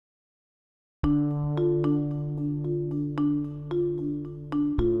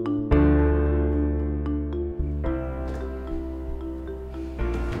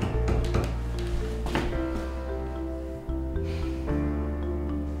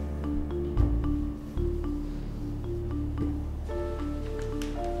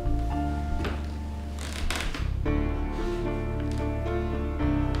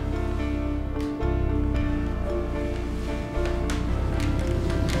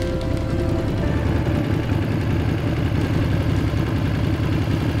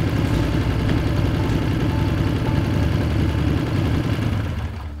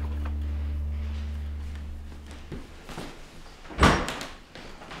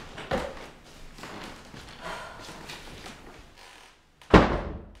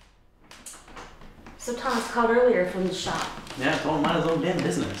Thomas called earlier from the shop. Yeah, I told him mind his own damn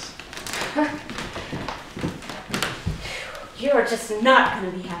business. You're just not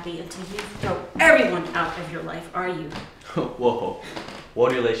going to be happy until you throw everyone out of your life, are you? Whoa.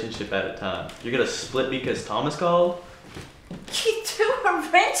 One relationship at a time. You're gonna split because Thomas called? You threw a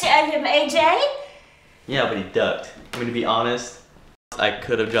wrench at him, AJ! Yeah, but he ducked. I mean, to be honest, I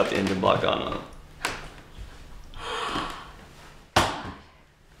could have dropped the engine block on him.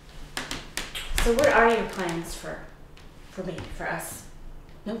 So what are your plans for me, for us?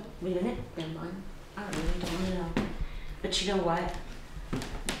 No, wait a minute, never mind. I really don't want to know. But you know what? I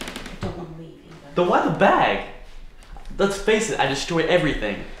don't want to leave either. Then why the bag? Let's face it, I destroy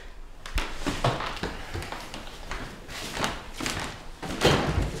everything.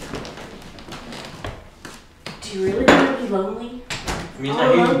 Do you really want to be lonely? It means all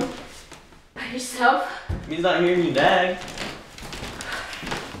not alone? hearing. By yourself? It means not hearing you nag.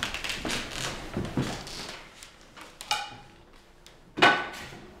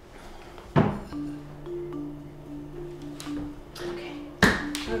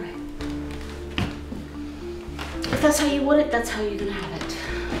 If that's how you want it, that's how you're gonna have it.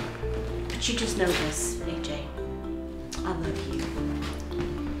 But you just know this, AJ. I love you.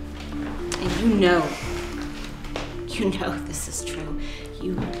 And you know this is true.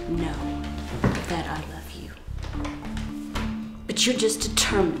 You know that I love you. But you're just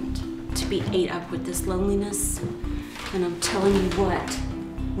determined to be ate up with this loneliness. And I'm telling you what,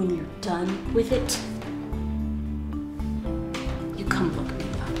 when you're done with it,